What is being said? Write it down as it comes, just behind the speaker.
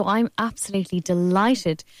I'm absolutely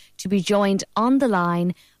delighted to be joined on the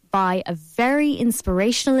line by a very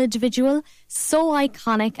inspirational individual, so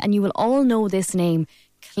iconic, and you will all know this name,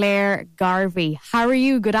 Claire Garvey. How are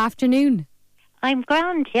you? Good afternoon. I'm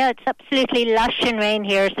grand, yeah. It's absolutely lashing rain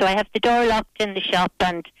here, so I have the door locked in the shop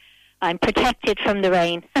and I'm protected from the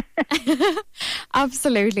rain.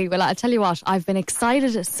 Absolutely. Well, I'll tell you what, I've been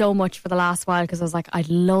excited so much for the last while because I was like, I'd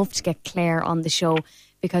love to get Claire on the show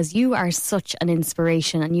because you are such an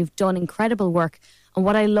inspiration and you've done incredible work. And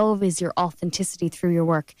what I love is your authenticity through your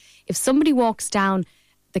work. If somebody walks down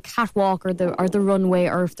the catwalk or the runway,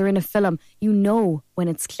 or if they're in a film, you know when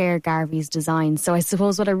it's Claire Garvey's design. So I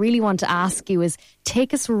suppose what I really want to ask you is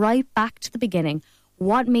take us right back to the beginning.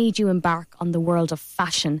 What made you embark on the world of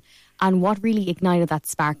fashion and what really ignited that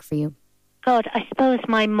spark for you? God, I suppose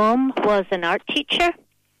my mum was an art teacher.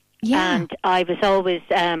 Yeah. And I was always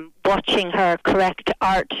watching her correct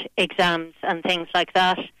art exams and things like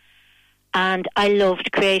that. And I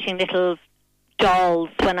loved creating little dolls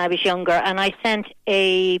when I was younger. And I sent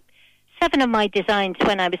 7 of my designs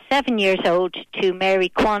when I was 7 years old to Mary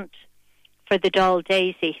Quant for the doll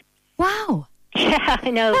Daisy. Wow. Yeah, I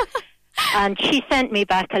know. And she sent me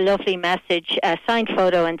back a lovely message, a signed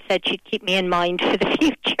photo, and said she'd keep me in mind for the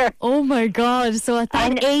future. Oh my God. So at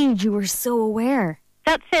that age, you were so aware.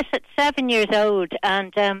 That's it, at 7 years old.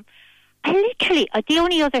 And I literally, the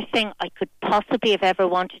only other thing I could possibly have ever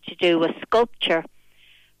wanted to do was sculpture.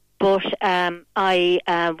 But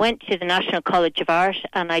I went to the National College of Art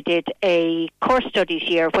and I did a core studies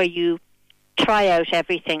year where you try out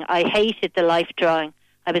everything. I hated the life drawing.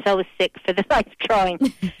 I was always sick for the life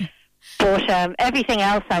drawing. But everything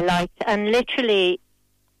else I liked. And literally,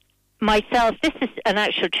 myself, this is an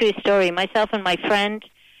actual true story, myself and my friend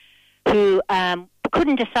who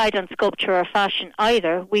couldn't decide on sculpture or fashion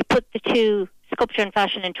either, we put the two, sculpture and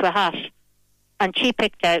fashion, into a hat. And she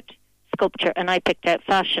picked out sculpture and I picked out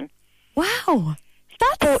fashion. Wow.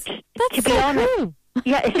 That's to so be honest, cool.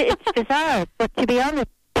 Yeah, it's bizarre. But to be honest,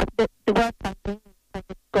 the work I'm doing is kind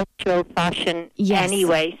of sculptural fashion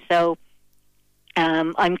anyway. So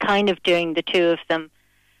I'm kind of doing the two of them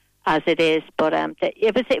as it is. But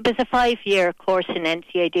it was a 5-year course in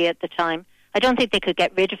NCAD at the time. I don't think they could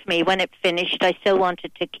get rid of me. When it finished, I still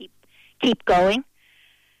wanted to keep going.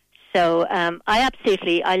 So I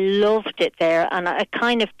loved it there, and I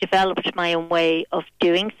kind of developed my own way of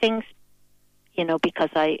doing things, because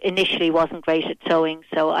I initially wasn't great at sewing,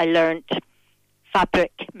 so I learned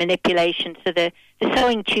fabric manipulation, so the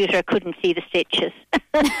sewing tutor couldn't see the stitches.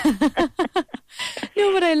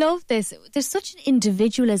 No, but I love this. There's such an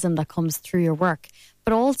individualism that comes through your work,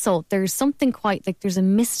 but also there's something quite, there's a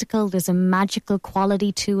mystical, there's a magical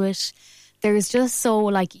quality to it. There's just so,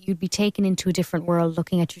 you'd be taken into a different world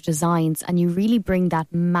looking at your designs, and you really bring that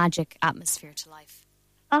magic atmosphere to life.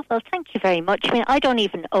 Oh, well, thank you very much. I mean, I don't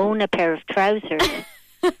even own a pair of trousers,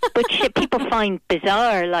 which people find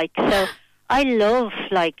bizarre. So I love,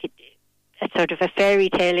 a sort of a fairy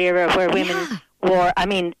tale era where women wore,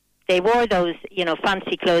 they wore those,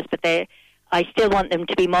 fancy clothes, but I still want them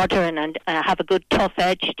to be modern and have a good tough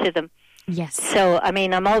edge to them. Yes. So,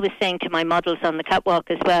 I'm always saying to my models on the catwalk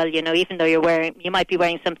as well, even though you might be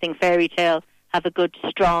wearing something fairy tale, have a good,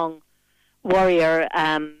 strong warrior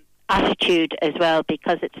attitude as well,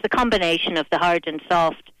 because it's the combination of the hard and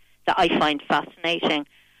soft that I find fascinating.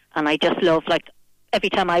 And I just love, every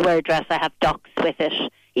time I wear a dress, I have docs with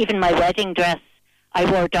it. Even my wedding dress, I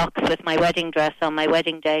wore docs with my wedding dress on my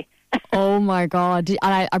wedding day. Oh my God.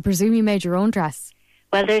 And I presume you made your own dress.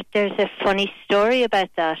 Well, there's a funny story about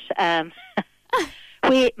that.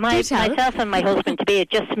 Myself and my husband-to-be had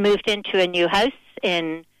just moved into a new house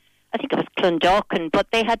in, I think it was Clondalkin, but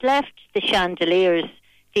they had left the chandeliers,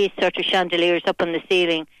 these sort of chandeliers up on the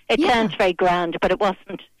ceiling. It sounds very grand, but it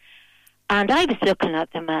wasn't. And I was looking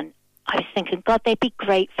at them and I was thinking, God, they'd be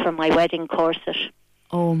great for my wedding corset.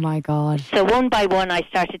 Oh my God. So one by one I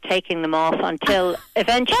started taking them off until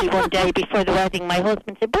eventually one day before the wedding my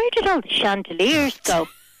husband said, where did all the chandeliers go?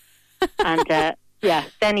 And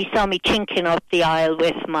then he saw me chinking up the aisle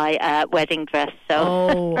with my wedding dress. So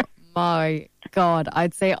oh my God.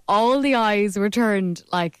 I'd say all the eyes were turned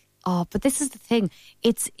but this is the thing.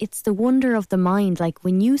 It's the wonder of the mind.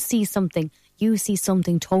 When you see something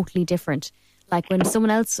totally different. When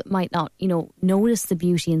someone else might not, notice the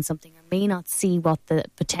beauty in something or may not see what the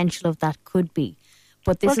potential of that could be.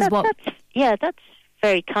 But this is what... That's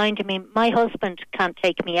very kind. I mean, my husband can't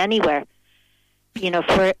take me anywhere.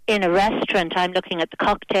 For in a restaurant, I'm looking at the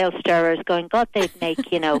cocktail stirrers going, God, they'd make,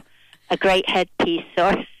 a great headpiece.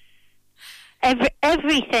 Or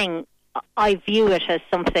everything, I view it as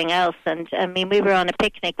something else. And, we were on a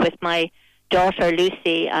picnic with my daughter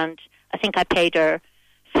Lucy, and I think I paid her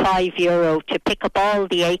 €5 to pick up all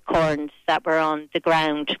the acorns that were on the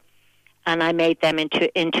ground, and I made them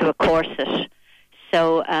into a corset.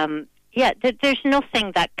 So there's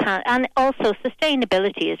nothing that can, and also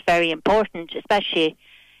sustainability is very important, especially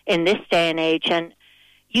in this day and age, and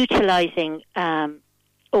utilising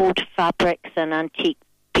old fabrics and antique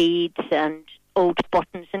beads and old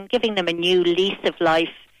buttons and giving them a new lease of life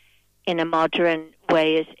in a modern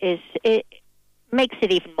way it makes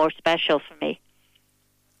it even more special for me.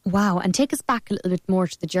 Wow, and take us back a little bit more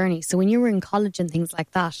to the journey. So when you were in college and things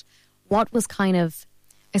like that, what was kind of,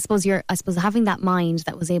 I suppose having that mind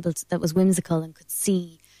that was whimsical and could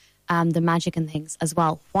see the magic and things as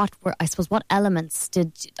well. What elements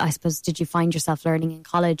did you find yourself learning in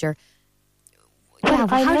college, or how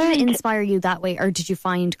did it inspire you that way, or did you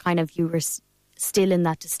find kind of you were still in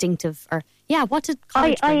that distinctive, or what did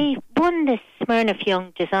college bring? I won the Smirnoff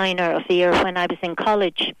Young Designer of the Year when I was in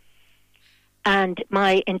college, and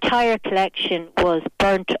my entire collection was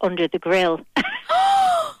burnt under the grill.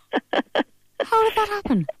 How did that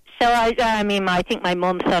happen? So I think my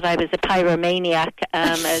mum thought I was a pyromaniac.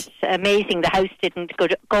 It's amazing the house didn't go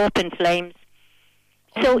up in flames.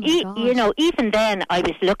 So even then I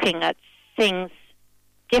was looking at things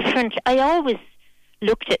different. I always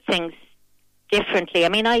looked at things differently. I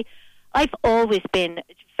mean, I've always been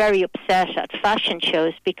very upset at fashion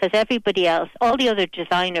shows because everybody else, all the other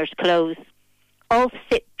designers' clothes, all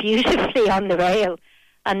sit beautifully on the rail,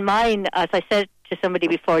 and mine, as I said to somebody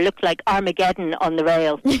before, looked like Armageddon on the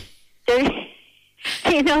rail.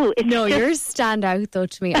 Yours stand out though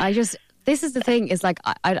to me. This is the thing, is like,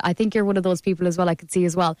 I think you're one of those people as well, I could see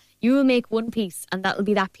as well. You will make one piece and that'll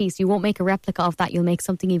be that piece. You won't make a replica of that. You'll make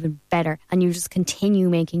something even better, and you just continue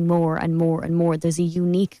making more and more and more. There's a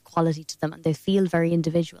unique quality to them and they feel very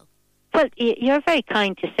individual. Well, you're very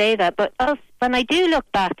kind to say that, but when I do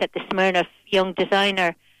look back at the Smirnoff Young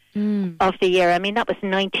Designer of the Year, I mean, that was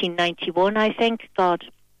 1991, I think. God.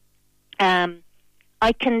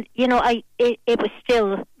 I can, it was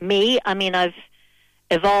still me. I mean, I've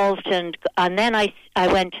evolved, and then I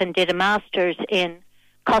went and did a master's in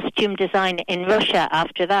costume design in Russia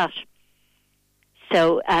after that.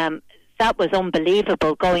 So that was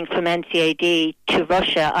unbelievable, going from NCAD to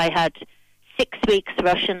Russia. I had 6 weeks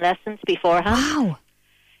Russian lessons beforehand. Wow.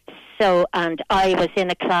 So, and I was in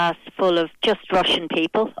a class full of just Russian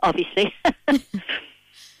people, obviously.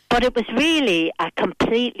 But it was really a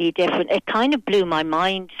completely different, it kind of blew my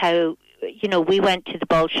mind how, we went to the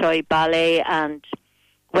Bolshoi Ballet and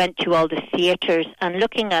went to all the theatres, and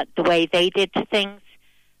looking at the way they did things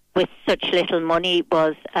with such little money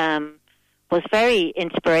was very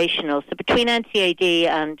inspirational. So between NCAD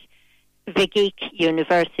and Vygeek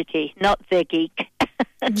University, not the geek,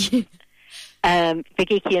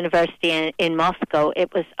 Vygeek University in Moscow,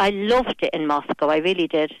 I loved it in Moscow, I really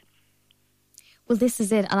did. Well, this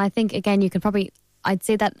is it. And I think, again, you can probably, I'd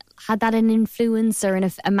say that, had that an influence or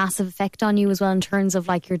a massive effect on you as well in terms of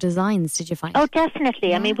like your designs, did you find? Oh, definitely.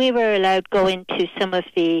 Yeah. I mean, we were allowed to go into some of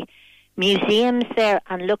the museums there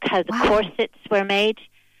and look how the corsets were made.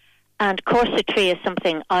 And corsetry is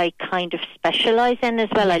something I kind of specialise in as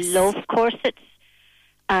well. Yes. I love corsets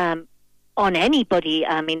on anybody.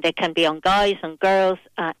 I mean, they can be on guys, on girls.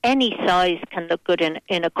 Any size can look good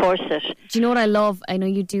in a corset. Do you know what I love? I know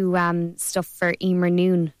you do stuff for Emer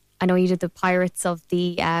Noon. I know you did the Pirates of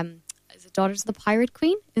the... is it Daughters of the Pirate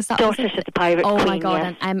Queen? Is that Daughters of the Pirate Queen, my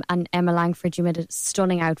God. Yes. And Emma Langford, you made a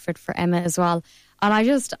stunning outfit for Emma as well. And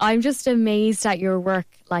I'm just amazed at your work.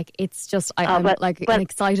 Like, it's just... I'm an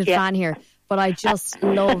excited fan here. But I just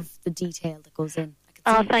love the detail that goes in.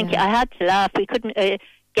 Thank you. I had to laugh. We couldn't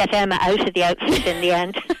get Emma out of the outfit in the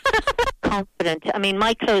end. Confident. I mean,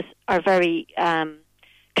 my clothes are very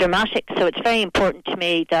dramatic, so it's very important to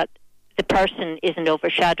me that the person isn't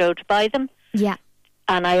overshadowed by them. Yeah.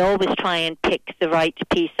 And I always try and pick the right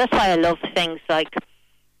piece. That's why I love things like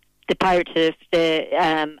the Pirates of the,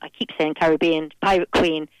 I keep saying Caribbean, Pirate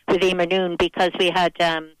Queen with Emer Noon, because we had...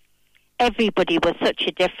 everybody was such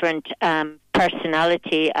a different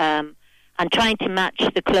personality, and trying to match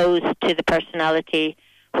the clothes to the personality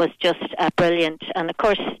was just brilliant. And of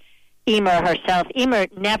course, Emer herself, Emer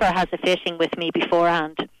never has a fitting with me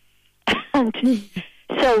beforehand. And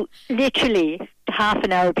so literally half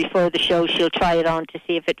an hour before the show, she'll try it on to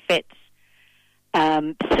see if it fits.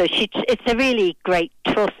 So it's a really great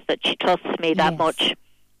trust that she trusts me that much.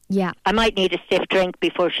 Yeah. I might need a stiff drink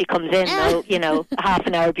before she comes in, though, half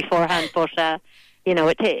an hour beforehand. But,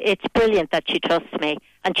 it's brilliant that she trusts me.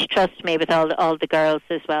 And she trusts me with all the girls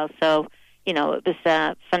as well. So, it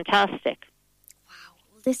was fantastic. Wow.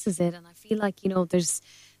 Well, this is it. And I feel like, there's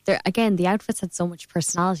again, the outfits had so much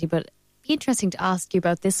personality, but it'd be interesting to ask you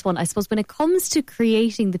about this one. I suppose when it comes to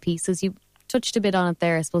creating the pieces, you touched a bit on it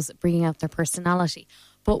there, I suppose, bringing out their personality.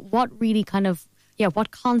 But what really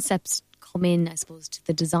what concepts come in, I suppose, to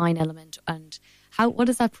the design element, and what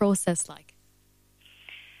is that process like?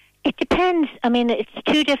 It depends. I mean, it's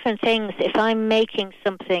two different things. If I'm making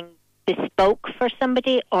something bespoke for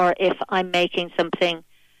somebody, or if I'm making something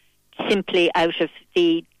simply out of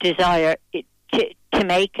the desire to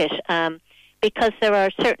make it. Because there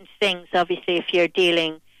are certain things, obviously, if you're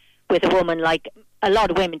dealing with a woman, like a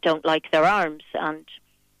lot of women don't like their arms, and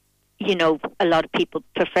you know, a lot of people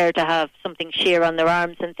prefer to have something sheer on their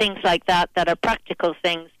arms and things like that are practical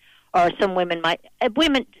things. Or some women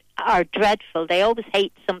women are dreadful. They always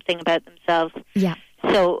hate something about themselves. Yeah.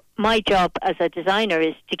 So my job as a designer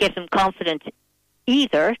is to give them confidence,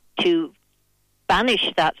 either to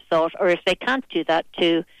banish that thought, or if they can't do that,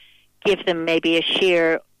 to give them maybe a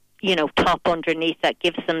sheer, you know, top underneath that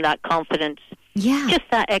gives them that confidence. Yeah. Just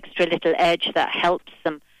that extra little edge that helps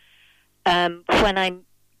them. When I'm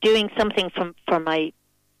doing something for the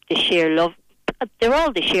sheer love, they're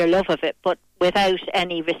all the sheer love of it, but without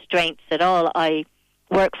any restraints at all, I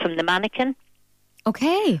work from the mannequin.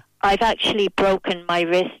 Okay. I've actually broken my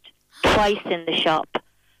wrist twice in the shop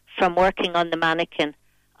from working on the mannequin.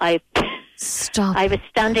 Stop. I was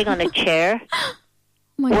standing on a chair,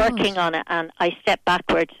 working on it, and I stepped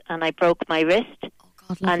backwards and I broke my wrist. Oh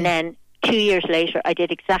God, and then 2 years later, I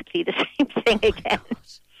did exactly the same thing again. God.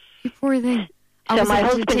 You poor thing. So my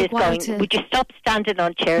husband is going, would you stop standing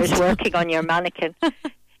on chairs working on your mannequin?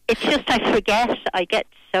 It's just I forget. I get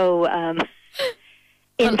so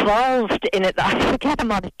involved in it that I forget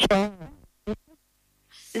I'm on a chair.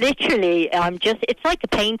 Literally, it's like a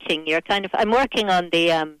painting. I'm working on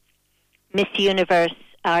the Miss Universe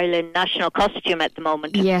Ireland national costume at the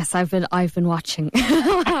moment. Yes, I've been watching.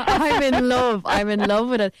 I'm in love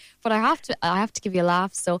with it. But I have to give you a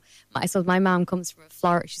laugh. So my mom comes from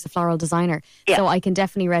she's a floral designer. Yeah. So I can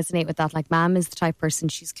definitely resonate with that. Like, Mam is the type of person,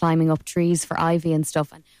 she's climbing up trees for ivy and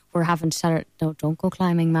stuff, and we're having to tell her, no, don't go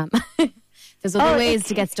climbing, Mam. There's other ways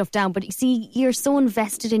to get stuff down. But you see, you're so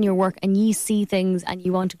invested in your work and you see things and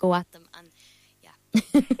you want to go at them, and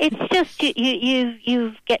it's just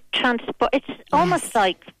you get transport. It's almost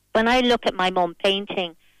like when I look at my mum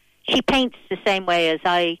painting, she paints the same way as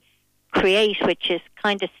I create, which is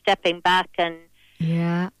kind of stepping back and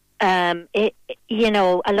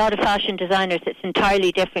a lot of fashion designers, it's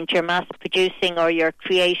entirely different. You're mass producing or you're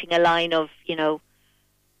creating a line of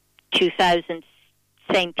 2,000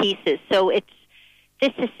 same pieces. So it's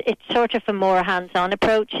sort of a more hands-on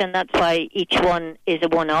approach, and that's why each one is a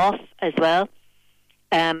one-off as well.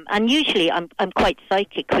 And usually I'm quite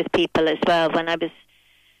psychic with people as well. When I was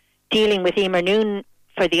dealing with Emer Noon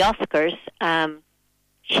for the Oscars,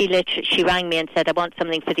 she rang me and said, I want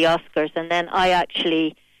something for the Oscars. And then I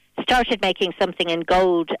actually started making something in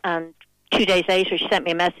gold, and 2 days later she sent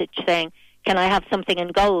me a message saying, can I have something in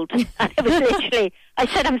gold? And it was literally, I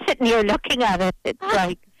said, I'm sitting here looking at it. It's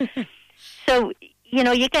like, so,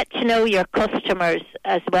 you get to know your customers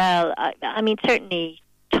as well. I mean, certainly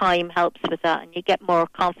time helps with that, and you get more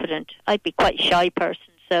confident. I'd be quite a shy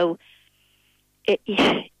person, so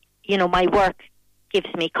my work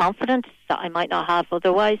gives me confidence that I might not have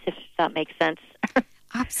otherwise, if that makes sense.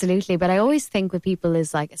 Absolutely, but I always think with people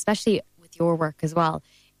is like, especially with your work as well,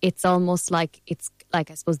 it's almost like I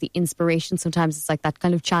suppose the inspiration. Sometimes it's like that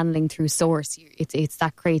kind of channeling through source. It's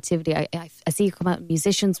that creativity. I see it come out in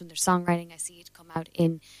musicians when they're songwriting. I see it come out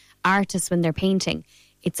in artists when they're painting.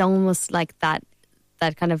 It's almost like that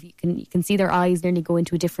kind of, you can see their eyes nearly go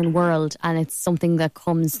into a different world, and it's something that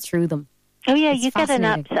comes through them. Oh yeah, you get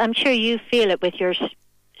I'm sure you feel it with your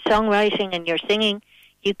songwriting and your singing.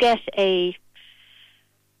 You get I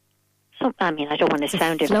don't want to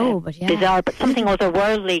sound bizarre, but something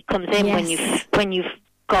otherworldly comes in when you've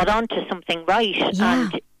got onto something right,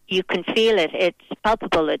 and you can feel it. It's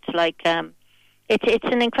palpable. It's like it's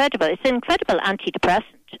an incredible antidepressant.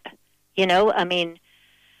 I mean,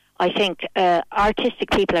 I think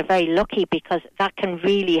artistic people are very lucky because that can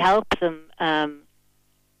really help them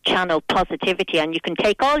channel positivity, and you can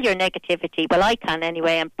take all your negativity, well, I can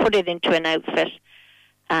anyway, and put it into an outfit,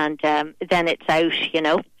 and then it's out,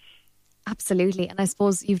 Absolutely. And I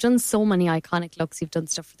suppose you've done so many iconic looks. You've done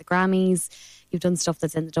stuff for the Grammys, you've done stuff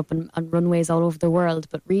that's ended up on runways all over the world,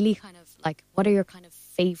 but really kind of like, what are your kind of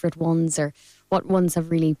favourite ones, or what ones have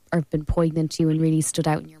really been poignant to you and really stood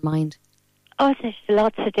out in your mind? Oh, there's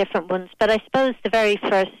lots of different ones, but I suppose the very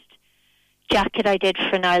first jacket I did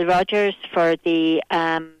for Nile Rodgers for the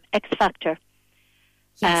X Factor.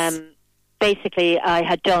 Yes. basically I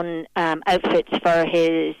had done outfits for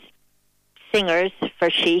his singers for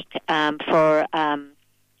Chic for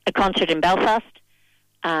a concert in Belfast,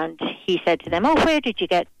 and he said to them, "Oh, where did you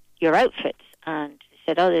get your outfits?" And he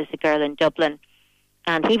said, "Oh, there's a girl in Dublin,"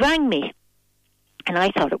 and he rang me, and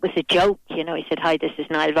I thought it was a joke. He said, "Hi, this is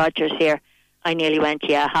Niall Rodgers here." I nearly went,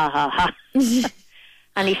 "Yeah, ha ha ha."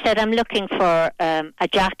 And he said, "I'm looking for a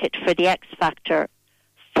jacket for the X Factor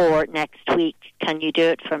for next week. Can you do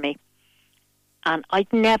it for me?" And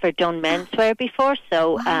I'd never done menswear before,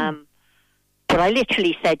 so but I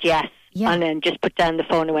literally said yes, and then just put down the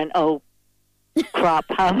phone and went, "Oh, crap,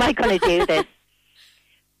 how am I going to do this?"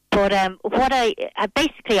 But what I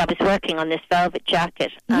was working on this velvet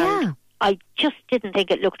jacket, and I just didn't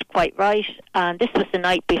think it looked quite right. And this was the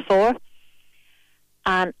night before,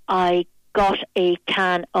 and I got a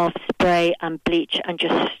can of spray and bleach and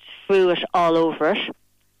just threw it all over it.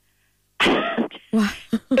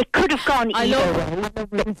 It could have gone either way. I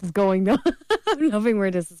love where this is going, though. I'm loving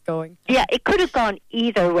where this is going. Yeah, it could have gone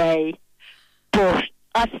either way, but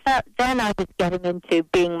I felt then I was getting into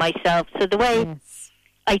being myself. So the way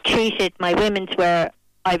I treated my women's wear,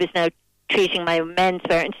 I was now treating my men's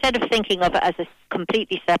wear. Instead of thinking of it as a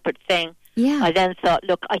completely separate thing, I then thought,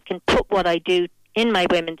 look, I can put what I do in my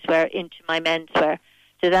women's wear into my men's wear.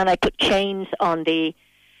 So then I put chains on the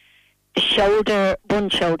shoulder, one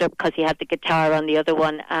shoulder, because he had the guitar on the other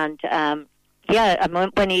one. And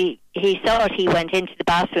when he saw it, he went into the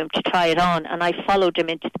bathroom to try it on, and I followed him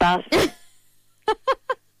into the bathroom.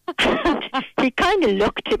 He kind of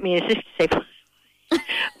looked at me as if to say,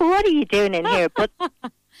 "What are you doing in here?" But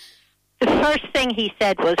the first thing he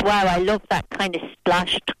said was, "Wow, I love that kind of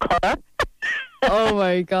splashed colour." Oh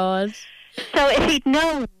my God. So if he'd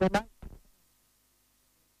known, but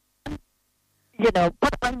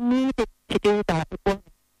I needed to do that.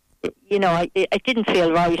 I didn't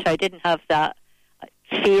feel right. I didn't have that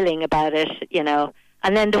feeling about it,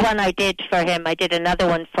 And then the one I did for him, I did another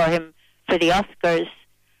one for him for the Oscars,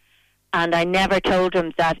 and I never told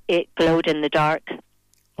him that it glowed in the dark.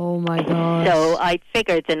 Oh my God. So I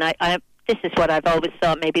figured this is what I've always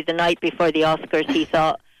thought, maybe the night before the Oscars he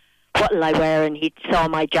thought, what'll I wear? And he saw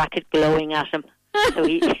my jacket glowing at him. So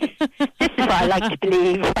this is what I like to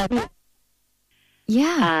believe.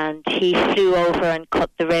 Yeah. And he flew over and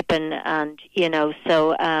cut the ribbon, and,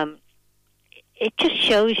 so it just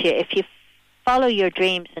shows you, if you follow your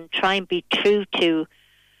dreams and try and be true to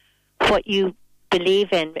what you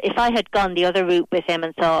believe in. If I had gone the other route with him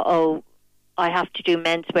and thought, oh, I have to do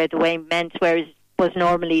menswear the way menswear was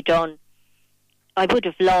normally done, I would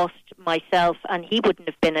have lost myself, and he wouldn't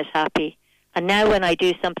have been as happy. And now when I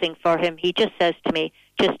do something for him, he just says to me,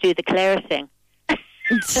 just do the Claire thing.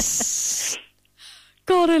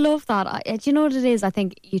 God, I love that. Do you know what it is? I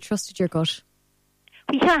think you trusted your gut.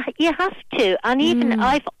 Yeah, you have to. And even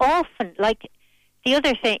I've often, like the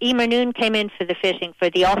other thing, Emer Noon came in for the fitting for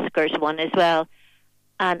the Oscars one as well.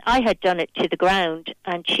 And I had done it to the ground,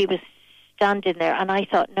 and she was standing there. And I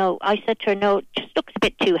thought, no, I said to her, no, it just looks a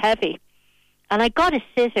bit too heavy. And I got a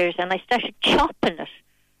scissors and I started chopping it.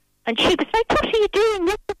 And she was like, what are you doing?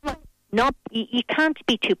 No, you can't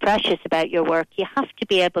be too precious about your work. You have to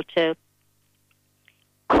be able to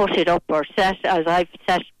cut it up or set, as I've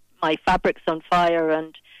set my fabrics on fire.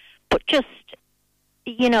 But just,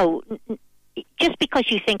 just because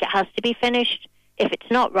you think it has to be finished, if it's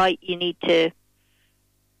not right, you need to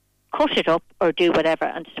cut it up or do whatever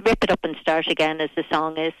and rip it up and start again, as the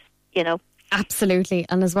song is, Absolutely.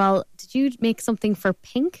 And as well, did you make something for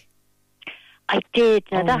Pink? I did.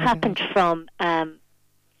 Now that happened from,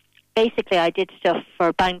 basically I did stuff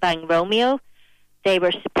for Bang Bang Romeo. They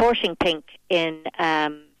were supporting Pink in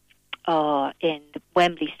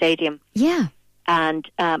Wembley Stadium. Yeah.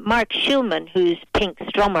 And Mark Schulman, who's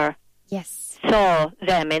Pink's drummer, saw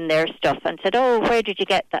them in their stuff and said, oh, where did you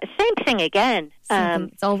get that? Same thing again.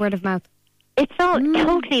 It's all word of mouth. It's all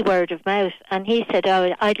totally word of mouth. And he said,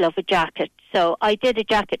 oh, I'd love a jacket. So I did a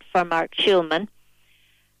jacket for Mark Schulman,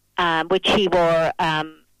 which he wore,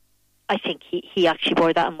 I think he actually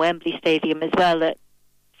wore that in Wembley Stadium as well the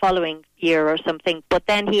following year or something. But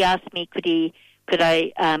then he asked me, could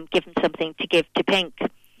I give him something to give to Pink?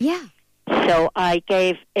 Yeah. So I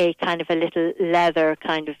gave a kind of a little leather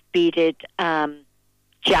kind of beaded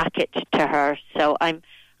jacket to her. So I'm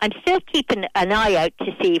still keeping an eye out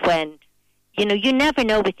to see when, you never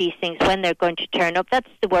know with these things when they're going to turn up. That's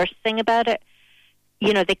the worst thing about it.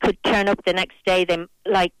 They could turn up the next day. They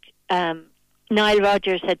Niall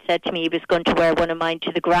Rodgers had said to me he was going to wear one of mine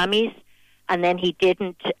to the Grammys, and then he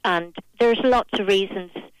didn't. And there's lots of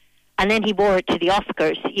reasons. And then he wore it to the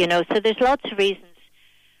Oscars, So there's lots of reasons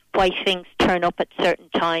why things turn up at certain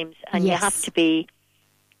times, and you have to be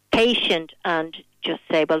patient and just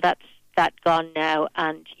say, well, that's gone now,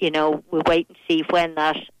 and we'll wait and see when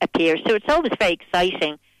that appears. So it's always very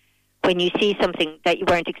exciting when you see something that you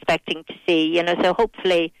weren't expecting to see, so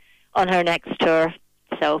hopefully on her next tour,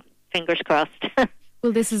 so fingers crossed.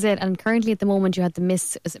 Well, this is it, and currently at the moment you had the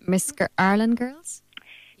Miss Ireland girls?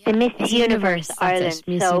 The Miss Universe Ireland.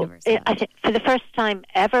 I think for the first time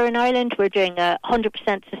ever in Ireland, we're doing a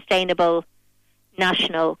 100% sustainable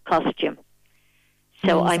national costume.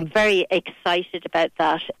 So I'm very excited about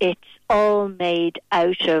that. It's all made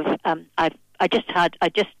out of.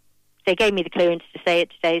 They gave me the clearance to say it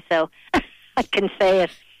today, so I can say it.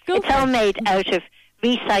 It's all made out of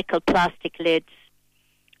recycled plastic lids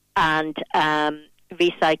and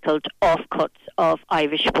recycled offcuts of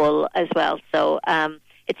Irish wool as well. So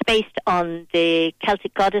it's based on the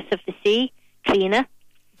Celtic goddess of the sea, Cliona.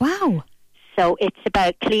 Wow! So it's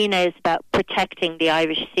about Cliona is about protecting the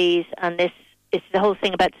Irish seas, and this. It's the whole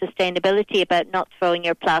thing about sustainability, about not throwing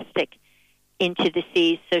your plastic into the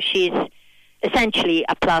seas. So she's essentially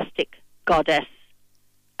a plastic goddess.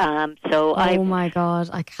 My God,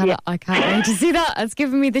 I can't wait to see that. It's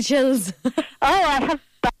giving me the chills. I have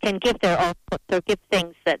back and give their output or give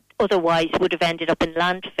things that otherwise would have ended up in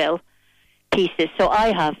landfill pieces. So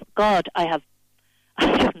I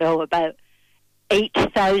don't know, about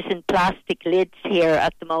 8,000 plastic lids here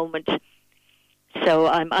at the moment. So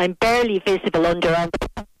I'm barely visible under.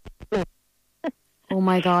 Oh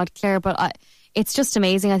my God, Claire! But it's just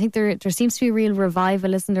amazing. I think there seems to be a real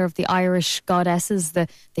revival, isn't there, of the Irish goddesses, the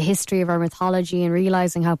history of our mythology, and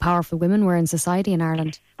realising how powerful women were in society in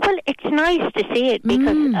Ireland. Well, it's nice to see it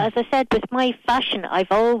because, as I said, with my fashion,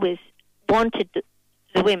 I've always wanted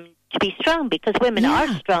the women to be strong because women are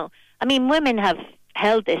strong. I mean, women have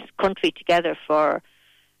held this country together for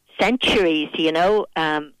centuries,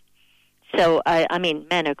 So, I mean,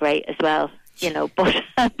 men are great as well, but,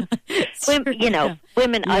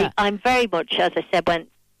 women, I'm very much, as I said, when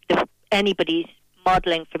anybody's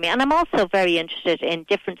modelling for me, and I'm also very interested in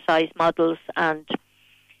different size models and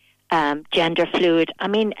gender fluid. I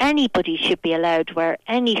mean, anybody should be allowed to wear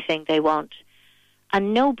anything they want,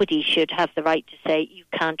 and nobody should have the right to say, you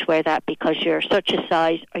can't wear that because you're such a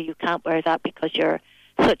size, or you can't wear that because you're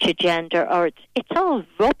such a gender, or it's all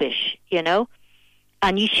rubbish,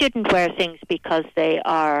 And you shouldn't wear things because they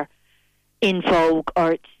are in vogue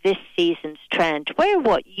or it's this season's trend. Wear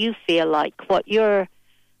what you feel like, what you're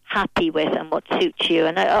happy with and what suits you.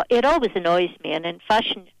 And it always annoys me. And in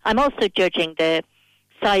fashion, I'm also judging the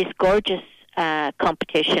Size Gorgeous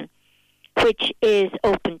competition, which is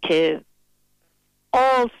open to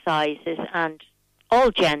all sizes and all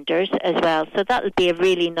genders as well. So that would be a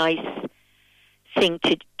really nice thing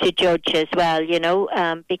to judge as well,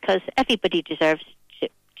 because everybody deserves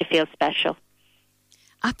to feel special.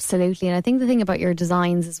 Absolutely. And I think the thing about your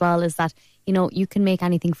designs as well is that you can make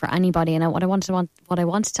anything for anybody. And what I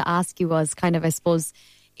wanted to ask you was kind of, I suppose,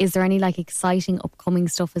 is there any exciting upcoming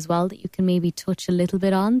stuff as well that you can maybe touch a little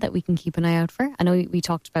bit on that we can keep an eye out for? I know we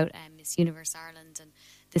talked about Miss Universe Ireland and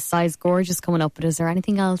this Size Gorgeous coming up, but is there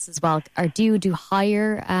anything else as well? Or do you do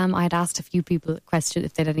hire? I had asked a few people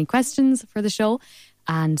if they had any questions for the show,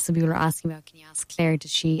 and some people are asking about, can you ask Claire,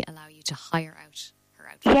 does she allow you to hire out her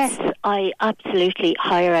outfits? Yes, I absolutely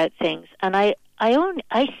hire out things, and I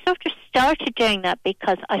sort of started doing that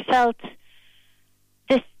because I felt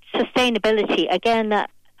this sustainability again,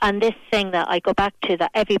 and this thing that I go back to,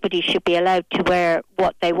 that everybody should be allowed to wear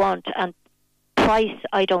what they want, and price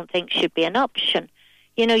I don't think should be an option.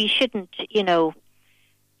 You shouldn't,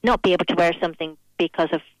 not be able to wear something because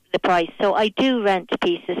of the price. So I do rent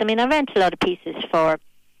pieces. I mean, I rent a lot of pieces for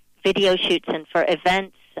video shoots and for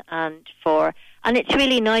events and it's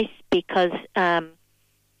really nice because they're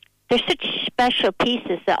such special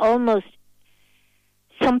pieces that almost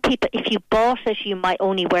some people, if you bought it, you might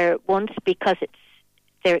only wear it once because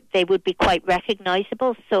they would be quite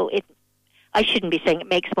recognisable. So I shouldn't be saying it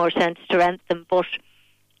makes more sense to rent them, but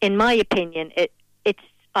in my opinion,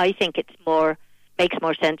 I think makes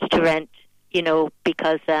more sense to rent,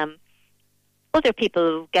 because other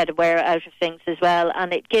people get a wear out of things as well,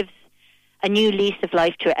 and it gives a new lease of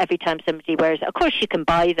life to it every time somebody wears it. Of course, you can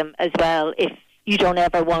buy them as well if you don't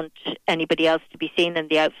ever want anybody else to be seen in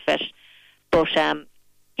the outfit. But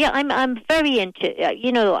I'm very into.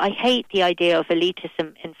 I hate the idea of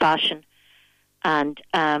elitism in fashion, and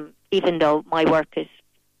even though my work is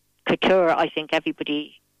couture, I think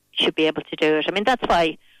everybody should be able to do it. I mean, that's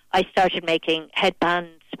why I started making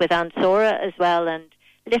headbands with Ansora as well, and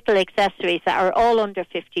little accessories that are all under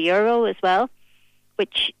 €50 as well,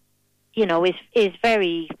 which, is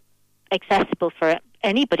very accessible for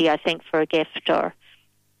anybody, I think, for a gift or,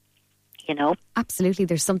 you know. Absolutely,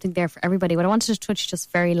 there's something there for everybody. What I wanted to touch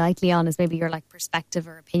just very lightly on is maybe your like perspective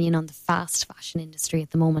or opinion on the fast fashion industry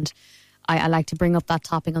at the moment. I like to bring up that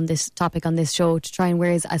topic on this show to try and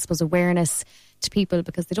raise, I suppose, awareness to people,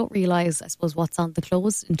 because they don't realise, I suppose, what's on the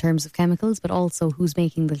clothes in terms of chemicals, but also who's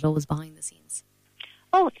making the clothes behind the scenes.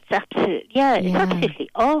 Oh, it's it's absolutely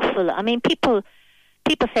awful. I mean, people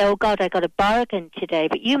say, oh God, I got a bargain today,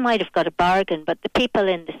 but you might have got a bargain, but the people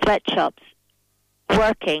in the sweatshops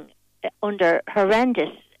working under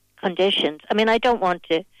horrendous conditions. I mean, I don't want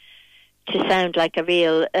to sound like a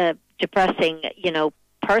real depressing,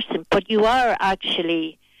 person, but you are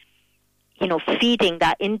actually, feeding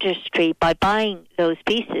that industry by buying those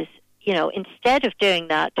pieces. Instead of doing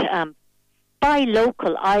that, buy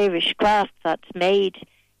local Irish craft that's made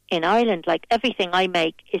in Ireland. Like everything I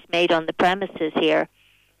make is made on the premises here,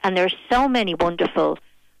 and there are so many wonderful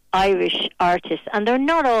Irish artists, and they're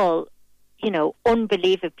not all,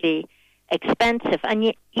 unbelievably expensive.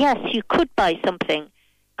 And yes, you could buy something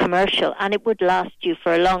commercial and it would last you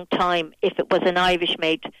for a long time if it was an Irish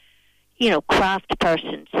made, craft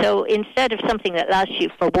person. So instead of something that lasts you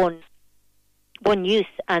for one use,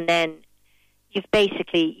 and then you've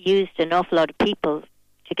basically used an awful lot of people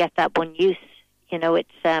to get that one use,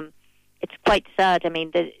 it's quite sad. I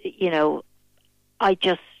mean, I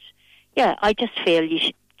just feel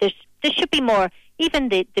there should be more. Even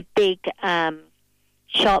the big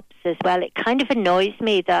shops as well. It kind of annoys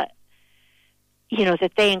me that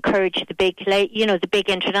that they encourage the big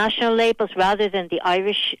international labels rather than the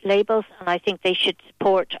Irish labels, and I think they should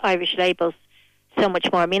support Irish labels so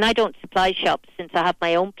much more. I mean, I don't supply shops since I have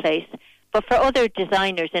my own place, but for other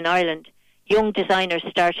designers in Ireland, young designers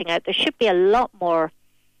starting out, there should be a lot more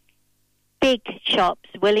big shops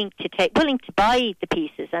willing to buy the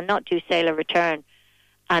pieces and not do sale or return,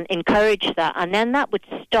 and encourage that, and then that would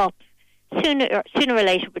stop sooner or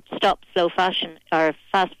later would stop slow fashion or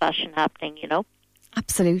fast fashion happening.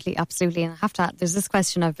 Absolutely. And I have to, there's this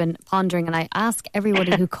question I've been pondering, and I ask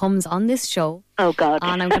everybody who comes on this show. Oh God.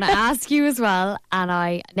 And I'm going to ask you as well, and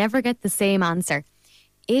I never get the same answer.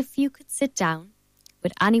 If you could sit down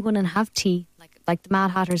with anyone and have tea, like the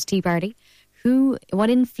Mad Hatter's tea party, what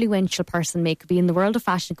influential person, could be in the world of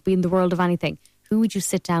fashion, could be in the world of anything, who would you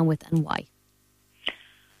sit down with and why?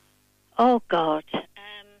 Oh God.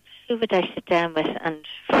 Who would I sit down with? And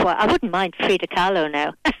I wouldn't mind Frida Kahlo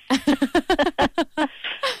now.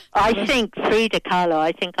 I think Frida Kahlo,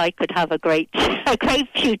 I think I could have a great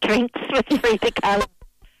few drinks with Frida Kahlo.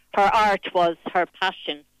 Her art was her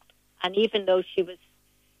passion. And even though she was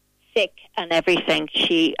sick and everything,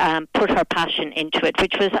 she put her passion into it,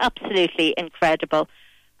 which was absolutely incredible.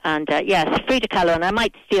 And yes, Frida Kahlo, and I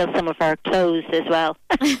might steal some of her clothes as well.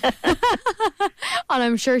 And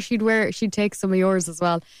I'm sure she'd take some of yours as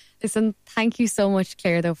well. Listen, thank you so much,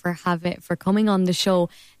 Claire, though, for coming on the show.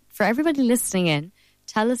 For everybody listening in,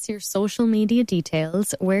 tell us your social media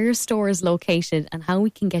details, where your store is located, and how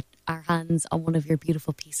we can get our hands on one of your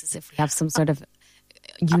beautiful pieces if we have some sort of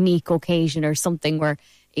unique occasion or something where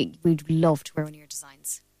we'd love to wear one of your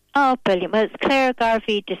designs. Oh, brilliant. Well, it's Claire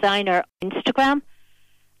Garvey Designer on Instagram,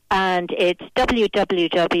 and it's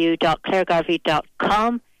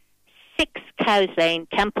www.clairegarvey.com, 6 Cows Lane,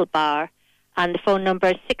 Temple Bar, and the phone number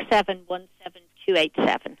is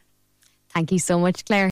 6717287. Thank you so much, Claire.